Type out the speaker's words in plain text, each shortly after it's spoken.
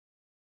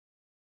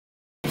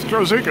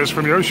Joe Zikas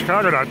from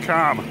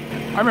YoChicago.com.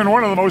 I'm in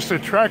one of the most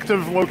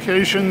attractive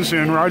locations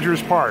in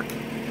Rogers Park.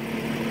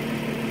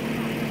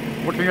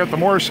 Looking at the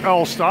Morse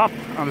L stop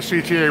on the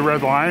CTA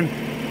Red Line.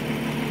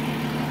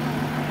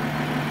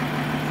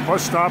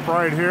 Bus stop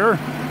right here.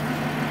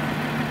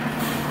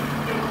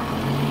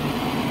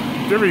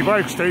 DIVVY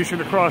bike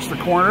station across the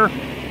corner.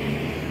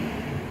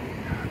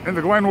 In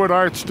the Glenwood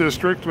Arts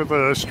District with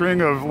a string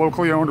of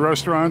locally owned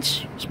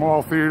restaurants,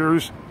 small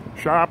theaters,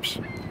 shops.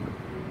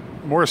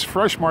 Morse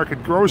Fresh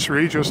Market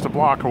Grocery just a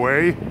block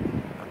away.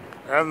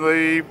 And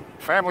the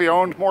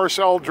family-owned Morse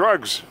L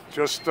Drugs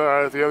just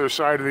the other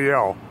side of the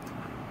L.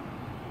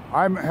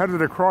 I'm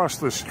headed across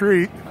the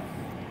street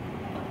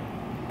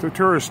to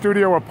tour a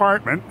studio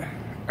apartment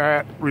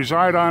at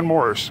Reside on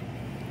Morse.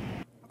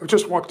 I've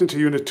just walked into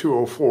Unit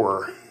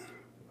 204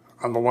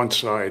 on the one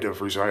side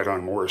of Reside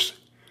on Morse,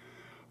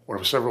 one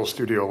of several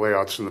studio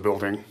layouts in the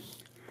building.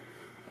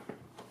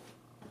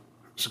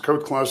 There's a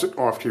coat closet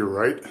off to your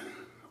right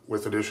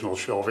with additional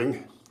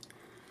shelving.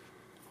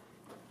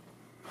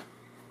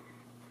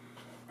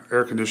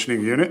 Air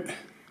conditioning unit.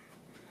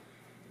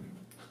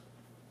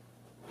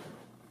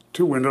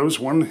 2 windows,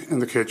 one in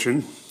the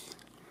kitchen,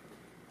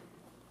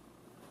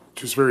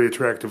 which is very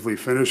attractively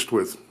finished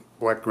with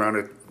black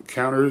granite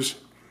counters,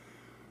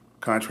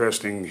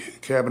 contrasting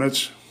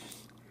cabinets,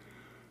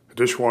 a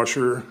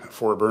dishwasher, a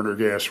 4-burner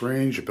gas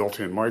range, a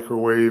built-in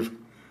microwave,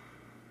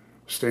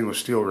 stainless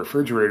steel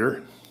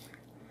refrigerator,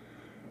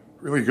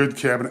 really good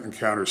cabinet and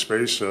counter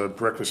space, a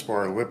breakfast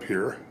bar lip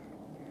here,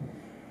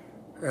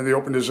 and the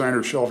open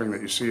designer shelving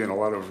that you see in a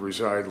lot of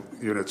Reside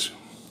units.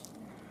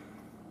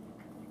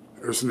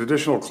 There's an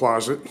additional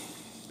closet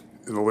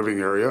in the living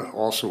area,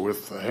 also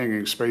with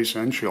hanging space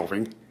and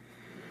shelving.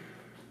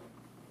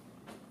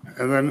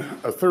 And then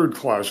a third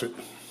closet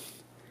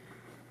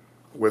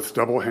with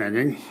double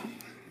hanging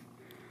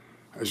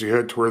as you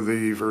head toward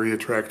the very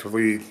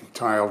attractively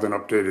tiled and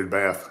updated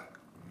bath.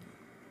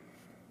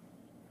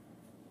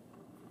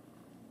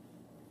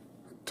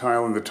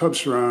 Tile in the tub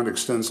surround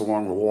extends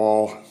along the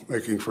wall,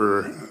 making for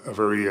a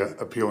very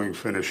appealing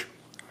finish.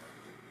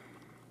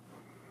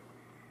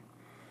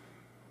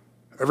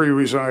 Every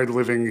Reside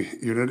living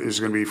unit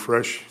is going to be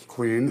fresh,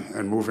 clean,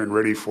 and move-in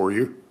ready for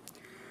you.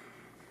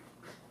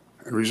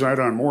 And Reside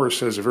on Morse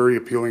has a very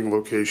appealing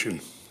location.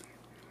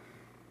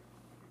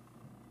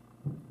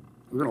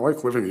 You're going to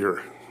like living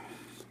here.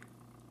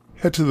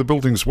 Head to the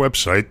building's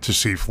website to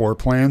see floor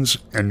plans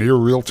and near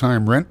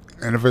real-time rent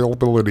and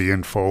availability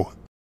info.